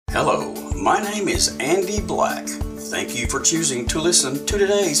My name is Andy Black. Thank you for choosing to listen to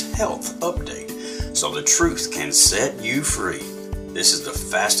today's health update so the truth can set you free. This is the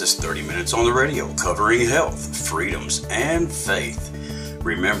fastest 30 minutes on the radio covering health, freedoms, and faith.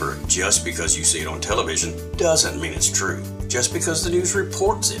 Remember, just because you see it on television doesn't mean it's true. Just because the news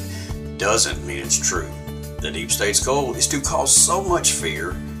reports it doesn't mean it's true. The deep state's goal is to cause so much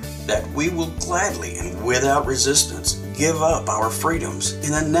fear that we will gladly and without resistance give up our freedoms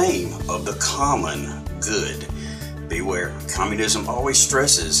in the name of the common good. Beware, communism always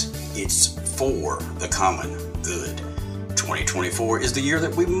stresses it's for the common good. 2024 is the year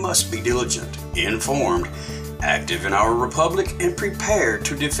that we must be diligent, informed, active in our republic, and prepared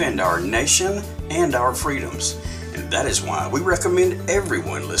to defend our nation and our freedoms. And that is why we recommend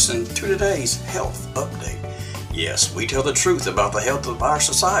everyone listen to today's health update. Yes, we tell the truth about the health of our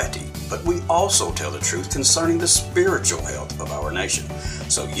society, but we also tell the truth concerning the spiritual health of our nation.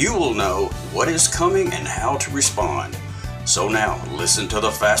 So you will know what is coming and how to respond. So now, listen to the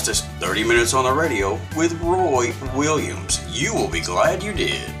fastest 30 minutes on the radio with Roy Williams. You will be glad you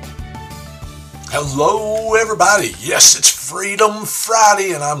did. Hello, everybody. Yes, it's Freedom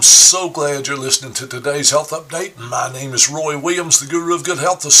Friday, and I'm so glad you're listening to today's health update. My name is Roy Williams, the Guru of Good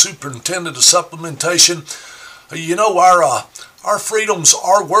Health, the Superintendent of Supplementation. You know, our freedoms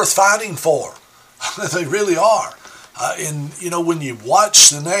are worth fighting for. They really are. And, you know, when you watch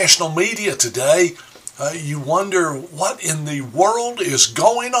the national media today, you wonder what in the world is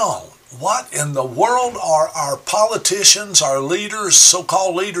going on. What in the world are our politicians, our leaders,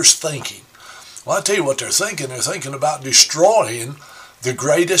 so-called leaders thinking? Well, I tell you what they're thinking. They're thinking about destroying the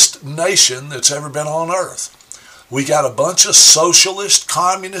greatest nation that's ever been on earth. We got a bunch of socialist,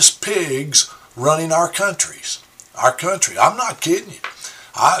 communist pigs running our countries. Our country. I'm not kidding you.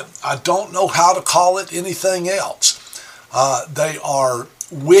 I don't know how to call it anything else. They are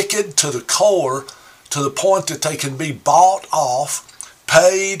wicked to the core, to the point that they can be bought off,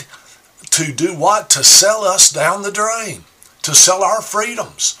 paid to do what? To sell us down the drain, to sell our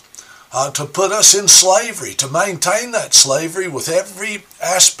freedoms, to put us in slavery, to maintain that slavery with every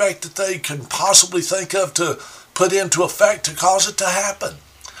aspect that they can possibly think of to put into effect to cause it to happen.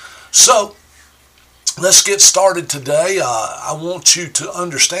 So, let's get started today. I want you to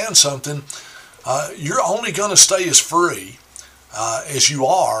understand something. You're only going to stay as free as you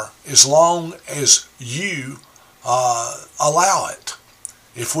are as long as you allow it.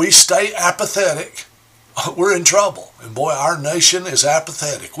 If we stay apathetic, we're in trouble. And boy, our nation is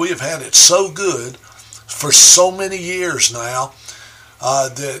apathetic. We have had it so good for so many years now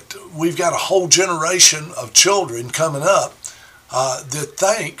that we've got a whole generation of children coming up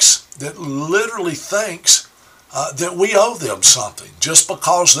that literally thinks that we owe them something just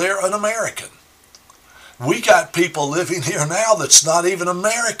because they're an American. We got people living here now that's not even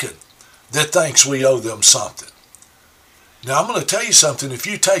American that thinks we owe them something. Now, I'm going to tell you something. If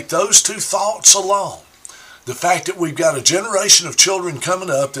you take those two thoughts alone, the fact that we've got a generation of children coming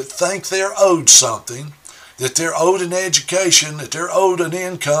up that think they're owed something, that they're owed an education, that they're owed an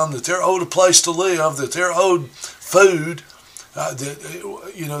income, that they're owed a place to live, that they're owed food, that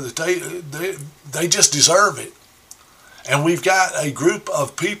they just deserve it. And we've got a group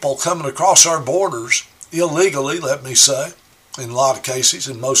of people coming across our borders illegally, let me say, in a lot of cases,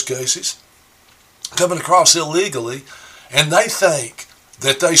 in most cases, coming across illegally, and they think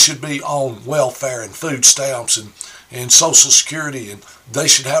that they should be on welfare and food stamps and Social Security, and they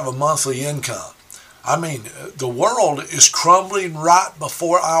should have a monthly income. I mean, the world is crumbling right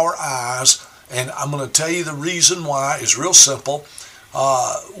before our eyes, and I'm going to tell you the reason why is real simple.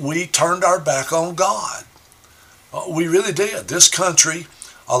 We turned our back on God. We really did. This country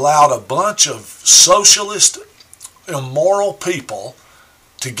allowed a bunch of socialist, immoral people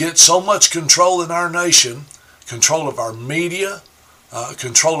to get so much control in our nation, control of our media,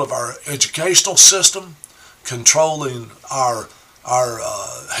 control of our educational system, controlling our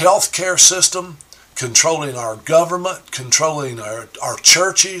health care system, controlling our government, controlling our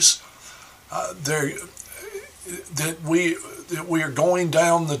churches, that we are going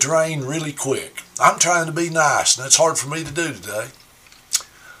down the drain really quick. I'm trying to be nice, and that's hard for me to do today.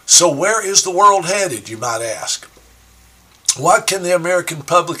 So where is the world headed, you might ask? What can the American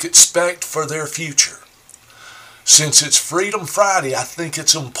public expect for their future? Since it's Freedom Friday, I think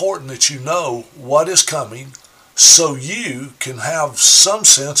it's important that you know what is coming so you can have some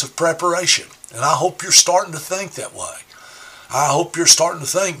sense of preparation. And I hope you're starting to think that way. I hope you're starting to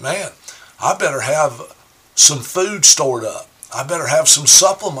think, man, I better have some food stored up. I better have some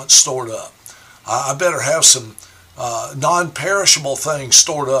supplements stored up. I better have some non-perishable things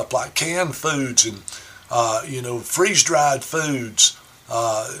stored up like canned foods and freeze-dried foods,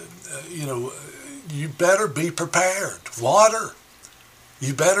 You better be prepared. Water,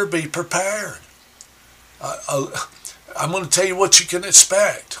 you better be prepared. I'm going to tell you what you can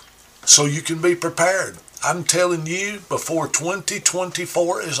expect so you can be prepared. I'm telling you, before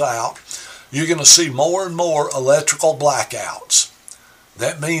 2024 is out, you're going to see more and more electrical blackouts.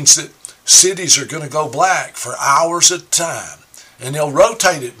 That means that cities are going to go black for hours at a time. And they'll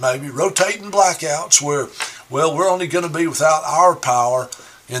rotate it, maybe, rotating blackouts where, well, we're only going to be without our power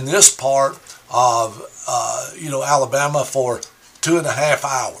in this part of, Alabama for 2.5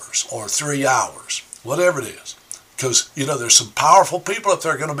 hours or 3 hours, whatever it is. Because, there's some powerful people up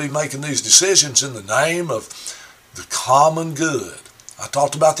there going to be making these decisions in the name of the common good. I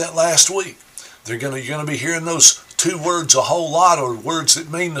talked about that last week. You're going to be hearing those two words a whole lot, or words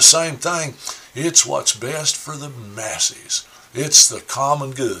that mean the same thing. It's what's best for the masses. It's the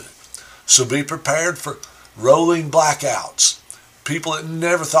common good. So be prepared for rolling blackouts. People that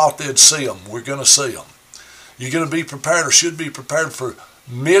never thought they'd see them, we're going to see them. You're going to be prepared, or should be prepared, for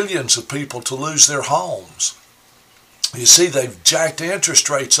millions of people to lose their homes. You see, they've jacked interest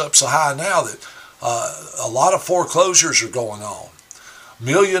rates up so high now that a lot of foreclosures are going on.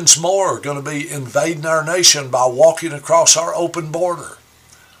 Millions more are going to be invading our nation by walking across our open border.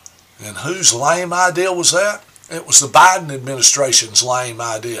 And whose lame idea was that? It was the Biden administration's lame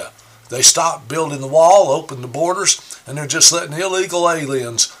idea. They stopped building the wall, opened the borders, and they're just letting illegal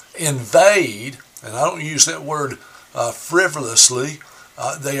aliens invade, and I don't use that word frivolously,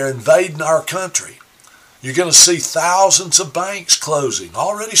 they are invading our country. You're going to see thousands of banks closing,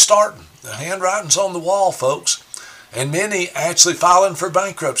 already starting. The handwriting's on the wall, folks. And many actually filing for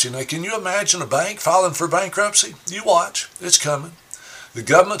bankruptcy. Now, can you imagine a bank filing for bankruptcy? You watch. It's coming. The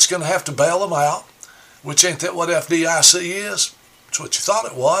government's going to have to bail them out, which ain't that what FDIC is? It's what you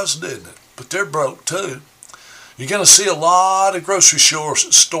thought it was, didn't it? But they're broke, too. You're going to see a lot of grocery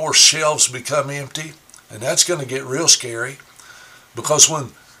store shelves become empty, and that's going to get real scary, because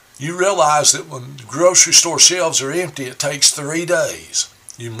when you realize that when grocery store shelves are empty, it takes 3 days.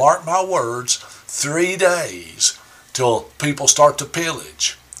 You mark my words, 3 days till people start to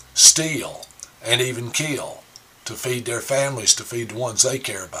pillage, steal, and even kill to feed their families, to feed the ones they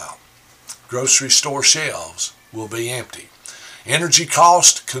care about. Grocery store shelves will be empty. Energy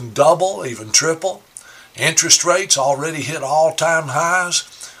costs can double, even triple. Interest rates already hit all-time highs.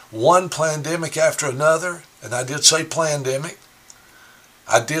 One pandemic after another, and I did say pandemic.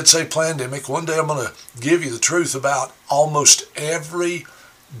 One day I'm going to give you the truth about almost every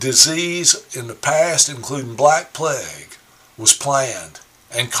disease in the past, including Black Plague, was planned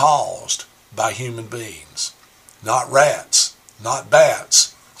and caused by human beings. Not rats, not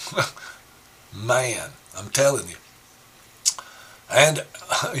bats. Man, I'm telling you. And,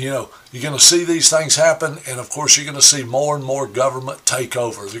 you're going to see these things happen, and of course you're going to see more and more government take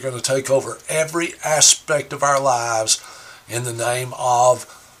over. They're going to take over every aspect of our lives in the name of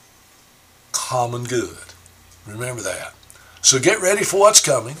common good. Remember that. So get ready for what's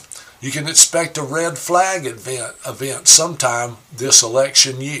coming. You can expect a red flag event sometime this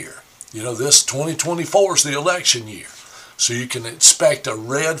election year. This 2024 is the election year. So you can expect a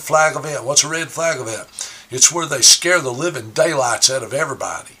red flag event. What's a red flag event? It's where they scare the living daylights out of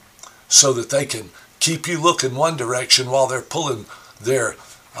everybody so that they can keep you looking one direction while they're pulling their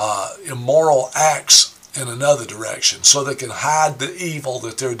immoral acts in another direction, so they can hide the evil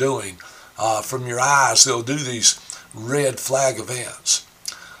that they're doing from your eyes. They'll do these red flag events.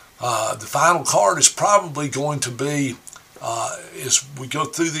 The final card is probably going to be, as we go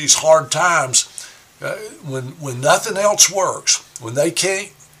through these hard times, when nothing else works, when they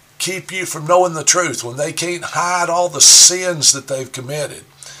can't keep you from knowing the truth, when they can't hide all the sins that they've committed,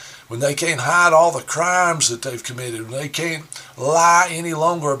 when they can't hide all the crimes that they've committed, when they can't lie any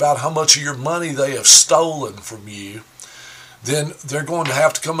longer about how much of your money they have stolen from you, then they're going to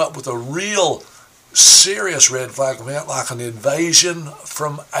have to come up with a real serious red flag event, like an invasion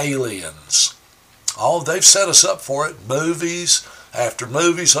from aliens. Oh, they've set us up for it. Movies after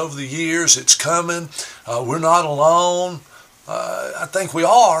movies over the years. It's coming. We're not alone. I think we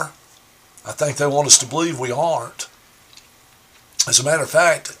are. I think they want us to believe we aren't. As a matter of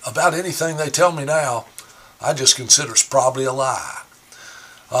fact, about anything they tell me now, I just consider it's probably a lie.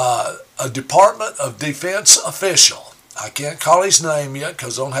 A Department of Defense official, I can't call his name yet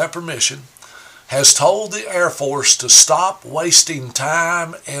because I don't have permission, has told the Air Force to stop wasting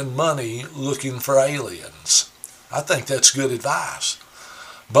time and money looking for aliens. I think that's good advice.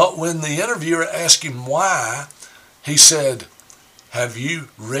 But when the interviewer asked him why, he said, "Have you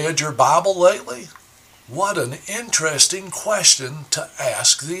read your Bible lately?" What an interesting question to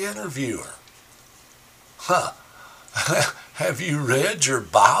ask the interviewer. have you read your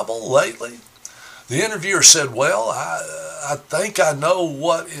Bible lately? The interviewer said, well, I think I know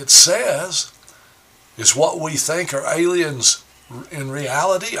what it says. Is what we think are aliens in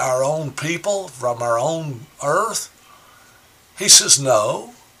reality our own people from our own earth? He says,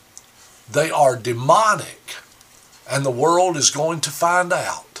 no, they are demonic, and the world is going to find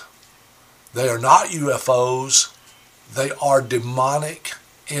out. They are not UFOs. They are demonic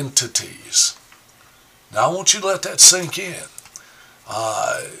entities. Now, I want you to let that sink in.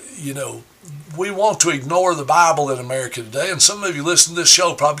 We want to ignore the Bible in America today, and some of you listen to this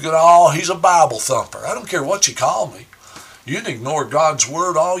show probably go, oh, he's a Bible thumper. I don't care what you call me. You can ignore God's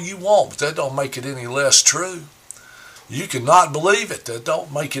word all you want, but that don't make it any less true. You cannot believe it. That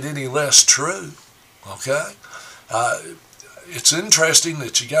don't make it any less true. Okay? It's interesting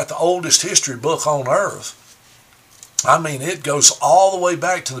that you got the oldest history book on earth. I mean, it goes all the way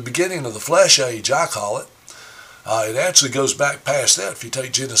back to the beginning of the flesh age, I call it. It actually goes back past that. If you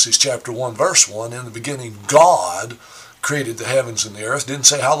take Genesis chapter 1, verse 1, in the beginning, God created the heavens and the earth. Didn't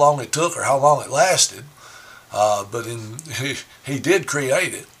say how long it took or how long it lasted, but he did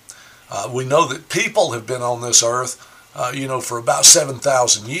create it. We know that people have been on this earth, for about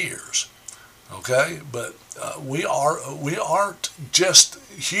 7,000 years. Okay, but we aren't just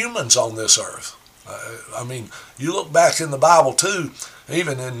humans on this earth. You look back in the Bible too.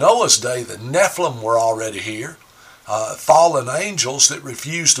 Even in Noah's day, the Nephilim were already here. Fallen angels that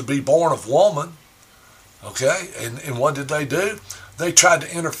refused to be born of woman. Okay, and what did they do? They tried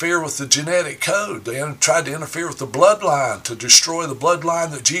to interfere with the genetic code. They tried to interfere with the bloodline to destroy the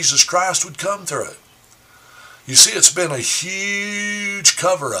bloodline that Jesus Christ would come through. You see, it's been a huge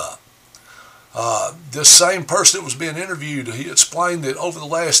cover-up. This same person that was being interviewed, he explained that over the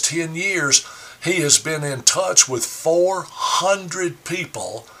last 10 years, he has been in touch with 400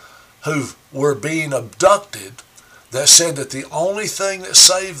 people who were being abducted that said that the only thing that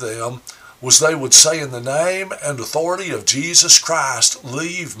saved them was they would say in the name and authority of Jesus Christ,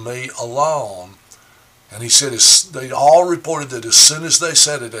 leave me alone. And he said they all reported that as soon as they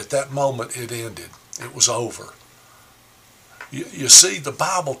said it, at that moment it ended. It was over. You see, the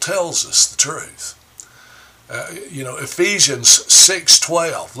Bible tells us the truth. Ephesians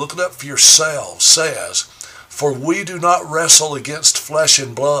 6:12, look it up for yourselves, says, for we do not wrestle against flesh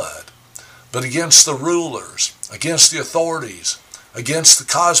and blood, but against the rulers, against the authorities, against the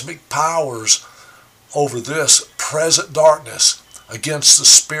cosmic powers over this present darkness, against the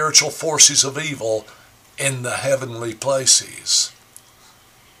spiritual forces of evil in the heavenly places.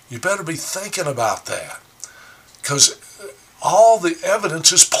 You better be thinking about that, because all the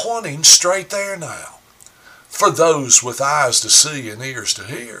evidence is pointing straight there now. For those with eyes to see and ears to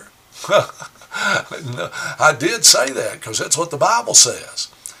hear. I did say that because that's what the Bible says.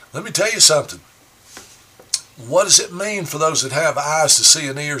 Let me tell you something. What does it mean for those that have eyes to see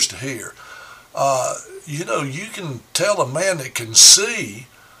and ears to hear? You can tell a man that can see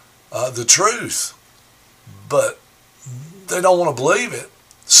the truth, but they don't want to believe it.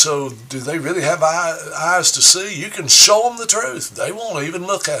 So do they really have eyes to see? You can show them the truth. They won't even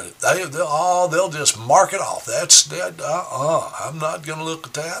look at it. They'll just mark it off. That's dead. I'm not going to look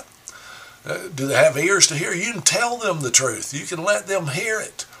at that. Do they have ears to hear? You can tell them the truth. You can let them hear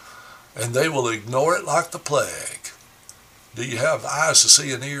it. And they will ignore it like the plague. Do you have eyes to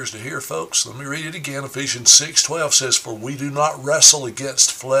see and ears to hear, folks? Let me read it again. Ephesians 6:12 says, for we do not wrestle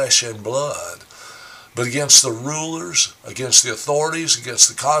against flesh and blood, but against the rulers, against the authorities, against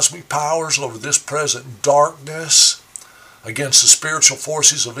the cosmic powers over this present darkness, against the spiritual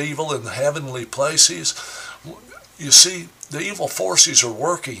forces of evil in the heavenly places. You see, the evil forces are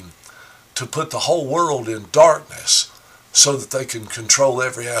working to put the whole world in darkness so that they can control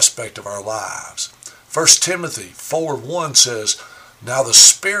every aspect of our lives. 1 Timothy 4:1 says, now the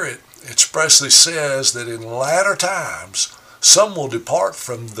Spirit expressly says that in latter times some will depart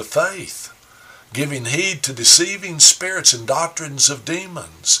from the faith, giving heed to deceiving spirits and doctrines of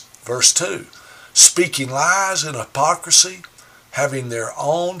demons. Verse 2, speaking lies and hypocrisy, having their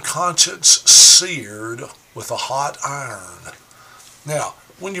own conscience seared with a hot iron. Now,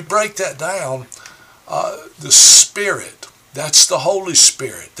 when you break that down, the Spirit, that's the Holy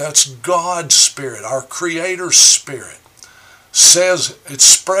Spirit, that's God's Spirit, our Creator's Spirit,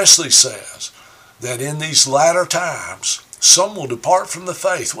 expressly says that in these latter times, some will depart from the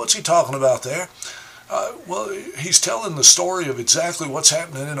faith. What's he talking about there? He's telling the story of exactly what's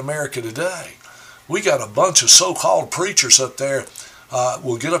happening in America today. We got a bunch of so-called preachers up there.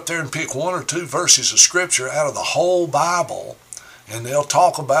 Will get up there and pick one or two verses of Scripture out of the whole Bible, and they'll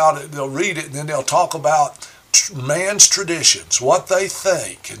talk about it, they'll read it, and then they'll talk about man's traditions, what they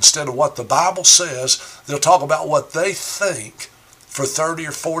think, instead of what the Bible says. They'll talk about what they think for 30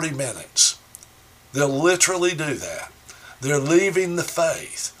 or 40 minutes. They'll literally do that. They're leaving the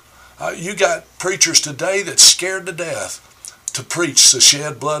faith. You got preachers today that's scared to death to preach the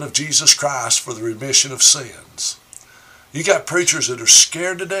shed blood of Jesus Christ for the remission of sins. You got preachers that are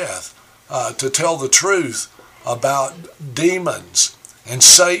scared to death to tell the truth about demons and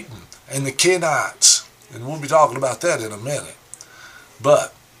Satan and the Kenites. And we'll be talking about that in a minute.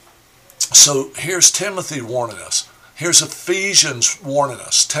 But, so here's Timothy warning us. Here's Ephesians warning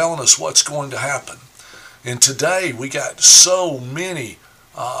us, telling us what's going to happen. And today we got so many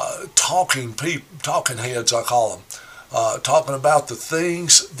talking heads, I call them, talking about the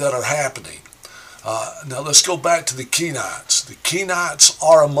things that are happening. Now let's go back to the Kenites. The Kenites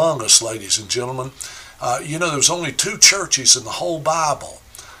are among us, ladies and gentlemen. There's only 2 churches in the whole Bible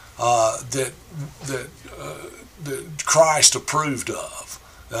that Christ approved of,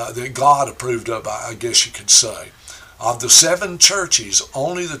 that God approved of, I guess you could say. Of the 7 churches,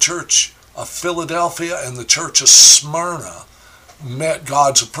 only the church of Philadelphia and the church of Smyrna met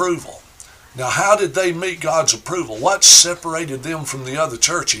God's approval. Now, how did they meet God's approval? What separated them from the other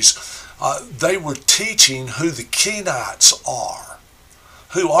churches? They were teaching who the Kenites are.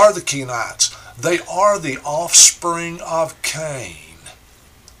 Who are the Kenites? They are the offspring of Cain.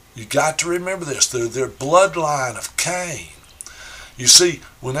 You got to remember this. They're their bloodline of Cain. You see,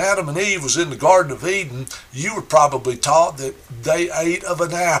 when Adam and Eve was in the Garden of Eden, you were probably taught that they ate of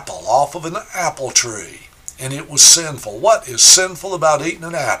an apple, off of an apple tree, and it was sinful. What is sinful about eating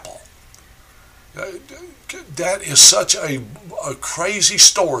an apple? That is such a crazy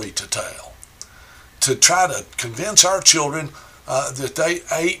story to tell. To try to convince our children that they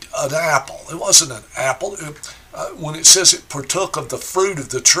ate an apple. It wasn't an apple. When it says it partook of the fruit of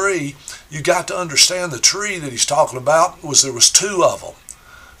the tree, you got to understand the tree that he's talking about there was 2 of them.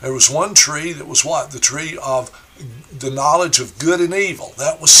 There was one tree that was what? The tree of the knowledge of good and evil.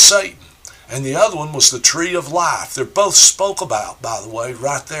 That was Satan. And the other one was the tree of life. They're both spoke about, by the way,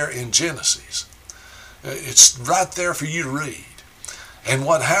 right there in Genesis. It's right there for you to read. And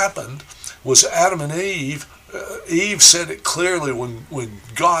what happened was Adam and Eve said it clearly when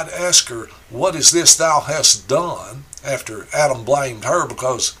God asked her, "What is this thou hast done?" after Adam blamed her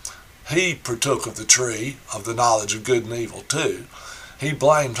because he partook of the tree of the knowledge of good and evil too. He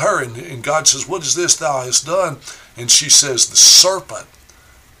blamed her, and God says, "What is this thou hast done?" And she says, "The serpent,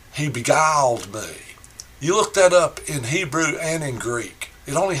 he beguiled me." You look that up in Hebrew and in Greek.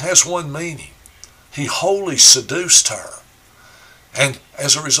 It only has one meaning. He wholly seduced her. And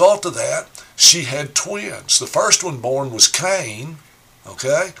as a result of that, she had twins. The first one born was Cain,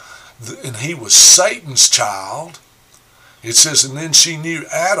 okay? And he was Satan's child. It says, and then she knew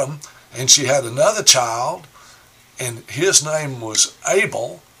Adam, and she had another child, and his name was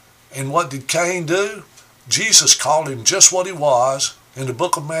Abel. And what did Cain do? Jesus called him just what he was. In the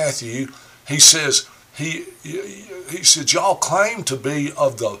book of Matthew, he says, he said, y'all claim to be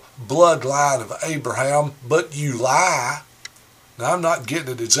of the bloodline of Abraham, but you lie. Now, I'm not getting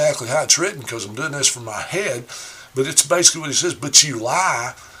it exactly how it's written because I'm doing this from my head, but it's basically what he says, but you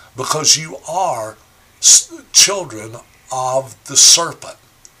lie because you are children of the serpent.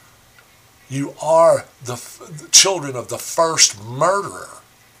 You are the children of the first murderer.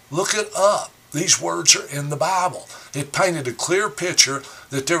 Look it up. These words are in the Bible. It painted a clear picture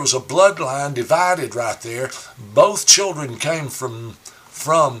that there was a bloodline divided right there. Both children came from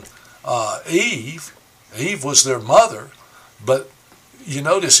Eve. Eve was their mother. But you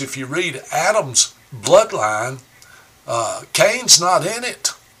notice if you read Adam's bloodline, Cain's not in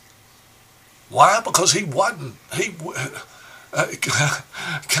it. Why? Because he wasn't.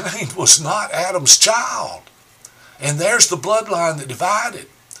 Cain was not Adam's child. And there's the bloodline that divided.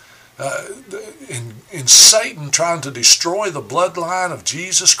 In Satan trying to destroy the bloodline of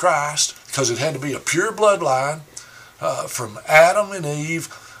Jesus Christ, because it had to be a pure bloodline from Adam and Eve,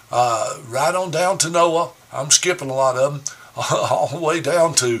 right on down to Noah. I'm skipping a lot of them. All the way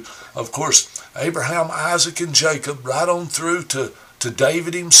down to, of course, Abraham, Isaac, and Jacob, right on through to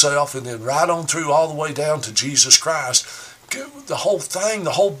David himself, and then right on through all the way down to Jesus Christ. The whole thing,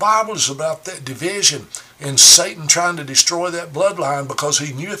 the whole Bible is about that division and Satan trying to destroy that bloodline because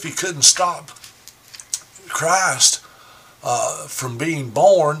he knew if he couldn't stop Christ from being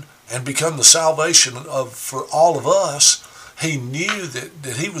born and become the salvation for all of us, he knew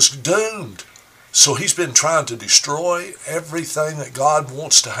that he was doomed. So he's been trying to destroy everything that God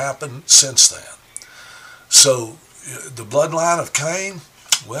wants to happen since then. So the bloodline of Cain,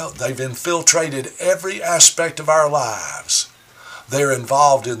 well, they've infiltrated every aspect of our lives. They're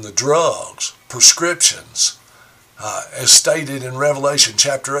involved in the drugs, prescriptions, as stated in Revelation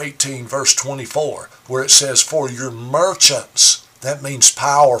chapter 18, verse 24, where it says, "For your merchants," that means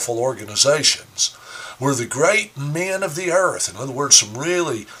powerful organizations, "were the great men of the earth." In other words, some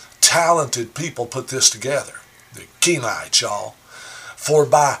really talented people put this together. The Kenites, y'all. "For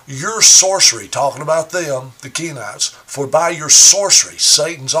by your sorcery," talking about them, the Kenites, "for by your sorcery,"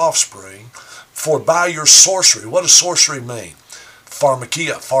 Satan's offspring, "for by your sorcery." What does sorcery mean?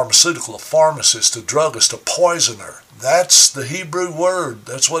 Pharmakia, pharmaceutical, a pharmacist, a druggist, a poisoner. That's the Hebrew word.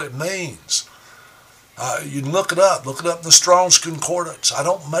 That's what it means. You can look it up. Look it up in the Strong's Concordance. I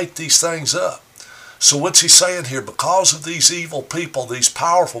don't make these things up. So what's he saying here? Because of these evil people, these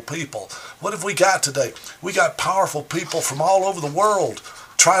powerful people, what have we got today? We got powerful people from all over the world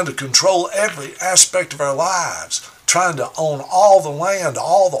trying to control every aspect of our lives, trying to own all the land,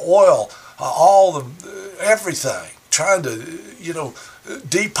 all the oil, all the everything, trying to,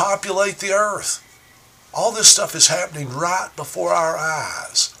 depopulate the earth. All this stuff is happening right before our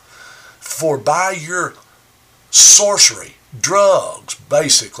eyes. "For by your sorcery," drugs,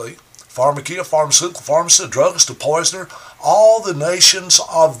 basically, pharmakia, pharmaceutical, pharmacist, druggist, a poisoner, all the nations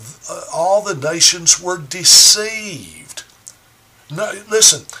were deceived. No,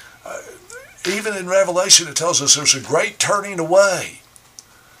 listen, even in Revelation it tells us there's a great turning away.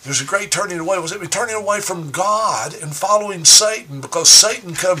 There's a great turning away. Was it turning away from God and following Satan? Because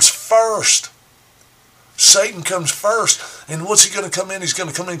Satan comes first. Satan comes first. And what's he going to come in? He's going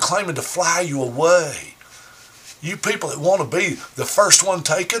to come in claiming to fly you away. You people that want to be the first one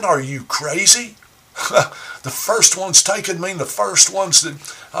taken, are you crazy? The first ones taken mean the first ones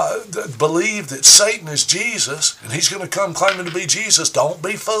that believe that Satan is Jesus, and he's going to come claiming to be Jesus. Don't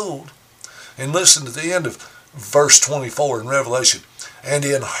be fooled. And listen to the end of verse 24 in Revelation. "And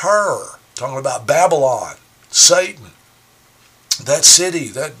in her," talking about Babylon, Satan, that city,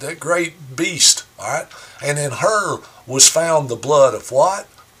 that great beast, all right? "And in her was found the blood of" what?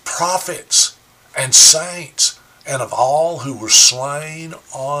 "Prophets and saints, and of all who were slain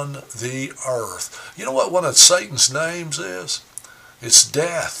on the earth." You know what one of Satan's names is? It's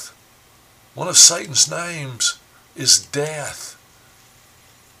death. One of Satan's names is death.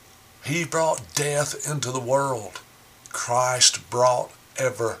 He brought death into the world. Christ brought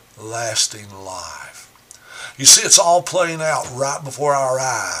everlasting life. You see, it's all playing out right before our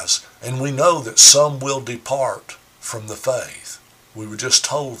eyes, and we know that some will depart from the faith. We were just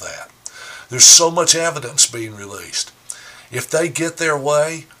told that. There's so much evidence being released. If they get their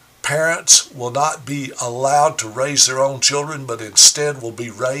way, parents will not be allowed to raise their own children, but instead will be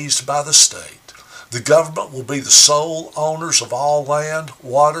raised by the state. The government will be the sole owners of all land,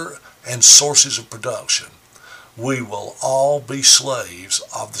 water, and sources of production. We will all be slaves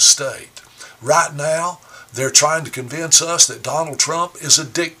of the state. Right now, they're trying to convince us that Donald Trump is a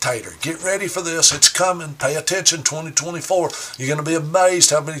dictator. Get ready for this. It's coming. Pay attention, 2024. You're going to be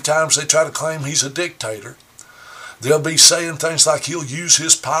amazed how many times they try to claim he's a dictator. They'll be saying things like he'll use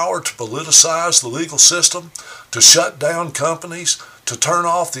his power to politicize the legal system, to shut down companies, to turn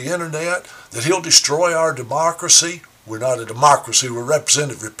off the internet, that he'll destroy our democracy. We're not a democracy, we're a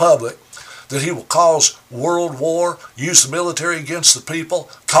representative republic. That he will cause world war, use the military against the people,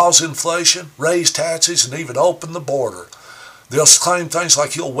 cause inflation, raise taxes, and even open the border. They'll claim things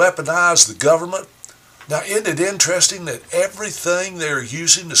like he'll weaponize the government. Now, isn't it interesting that everything they're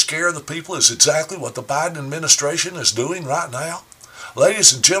using to scare the people is exactly what the Biden administration is doing right now?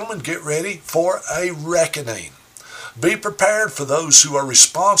 Ladies and gentlemen, get ready for a reckoning. Be prepared for those who are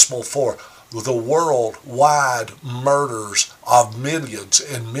responsible for the worldwide murders of millions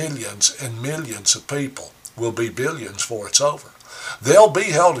and millions and millions of people. Will be billions before it's over. They'll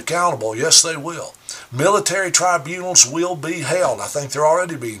be held accountable. Yes, they will. Military tribunals will be held. I think they're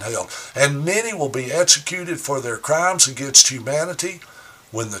already being held. And many will be executed for their crimes against humanity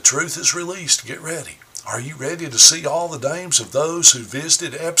when the truth is released. Get ready. Are you ready to see all the names of those who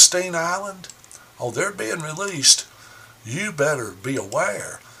visited Epstein Island? Oh, they're being released. You better be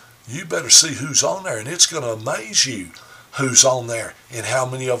aware. You better see who's on there, and it's going to amaze you who's on there and how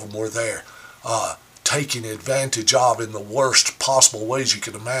many of them were there taking advantage of, in the worst possible ways you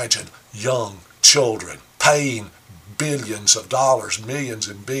can imagine, young children, paying billions of dollars, millions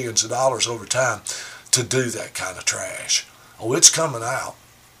and billions of dollars over time to do that kind of trash. Oh, it's coming out.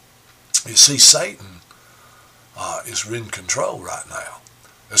 You see, Satan is in control right now,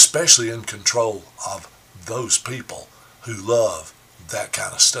 especially in control of those people who love that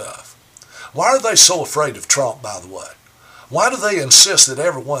kind of stuff. Why are they so afraid of Trump, by the way? Why do they insist that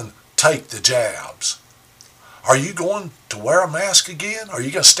everyone take the jabs? Are you going to wear a mask again? Are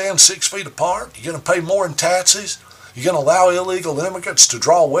you going to stand 6 feet apart? Are you going to pay more in taxes? Are you going to allow illegal immigrants to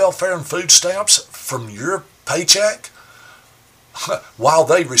draw welfare and food stamps from your paycheck, while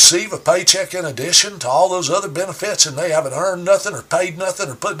they receive a paycheck in addition to all those other benefits, and they haven't earned nothing or paid nothing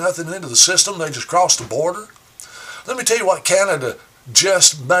or put nothing into the system, they just crossed the border. Let me tell you what Canada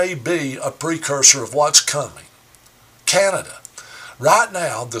just may be a precursor of what's coming. Canada. Right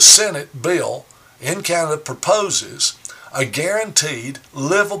now, the Senate bill in Canada proposes a guaranteed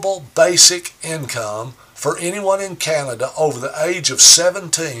livable basic income for anyone in Canada over the age of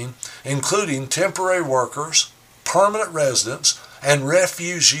 17, including temporary workers, permanent residents, and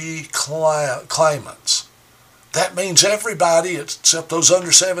refugee claimants. That means everybody except those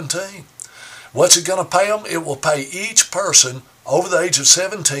under 17. What's it going to pay them? It will pay each person over the age of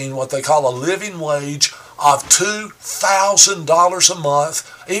 17 what they call a living wage of $2,000 a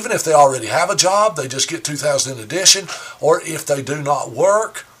month. Even if they already have a job, they just get $2,000 in addition. Or if they do not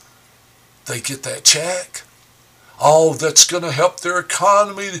work, they get that check. Oh, that's going to help their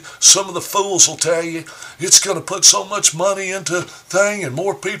economy. Some of the fools will tell you it's going to put so much money into thing and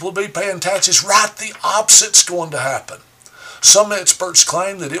more people will be paying taxes. Right, the opposite's going to happen. Some experts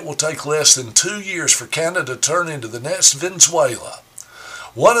claim that it will take less than 2 years for Canada to turn into the next Venezuela.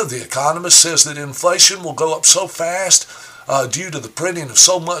 One of the economists says that inflation will go up so fast due to the printing of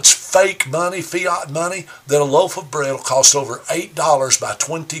so much fake money, fiat money, that a loaf of bread will cost over $8 by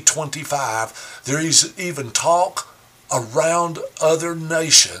 2025. There is even talk around other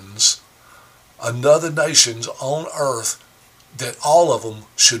nations on earth, that all of them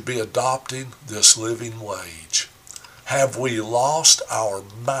should be adopting this living wage. Have we lost our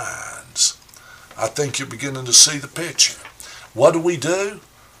minds? I think you're beginning to see the picture. What do?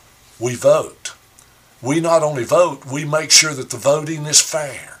 We vote. We not only vote, we make sure that the voting is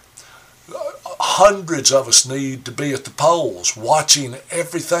fair. Hundreds of us need to be at the polls, watching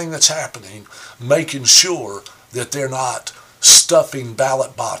everything that's happening, making sure that they're not stuffing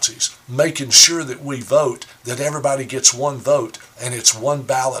ballot boxes, making sure that we vote, that everybody gets one vote, and it's one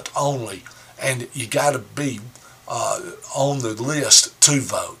ballot only, and you got to be on the list to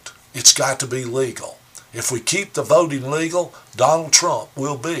vote. It's got to be legal. If we keep the voting legal, Donald Trump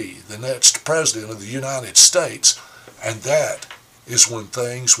will be the next president of the United States, and that is when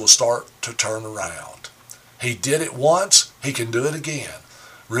things will start to turn around. He did it once, he can do it again.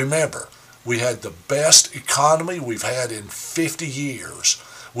 Remember, we had the best economy we've had in 50 years.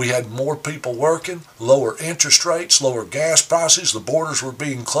 We had more people working, lower interest rates, lower gas prices, the borders were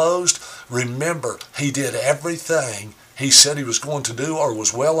being closed. Remember, he did everything he said he was going to do, or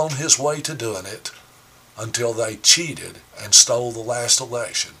was well on his way to doing it, until they cheated and stole the last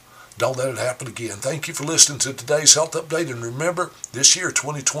election. Don't let it happen again. Thank you for listening to today's Health Update, and remember, this year,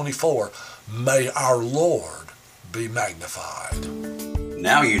 2024, may our Lord be magnified.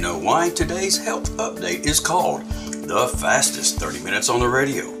 Now you know why today's Health Update is called the fastest 30 minutes on the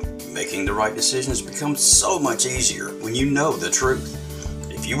radio. Making the right decisions becomes so much easier when you know the truth.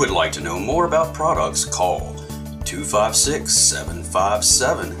 If you would like to know more about products, call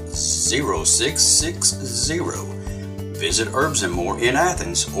 256-757-0660. Visit Herbs & More in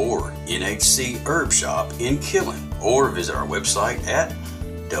Athens or NHC Herb Shop in Killen, or visit our website at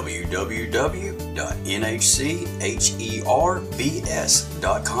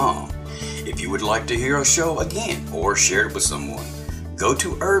www.nhcherbs.com. If you would like to hear a show again or share it with someone, go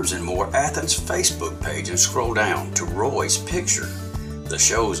to Herbs & More Athens Facebook page and scroll down to Roy's picture. The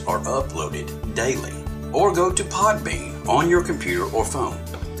shows are uploaded daily. Or go to Podbean on your computer or phone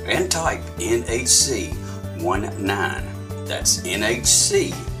and type NHC19. That's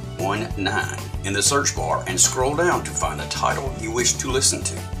NHC19 in the search bar and scroll down to find the title you wish to listen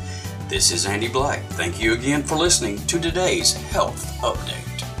to. This is Andy Black. Thank you again for listening to today's Health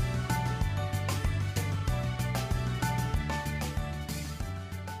Update.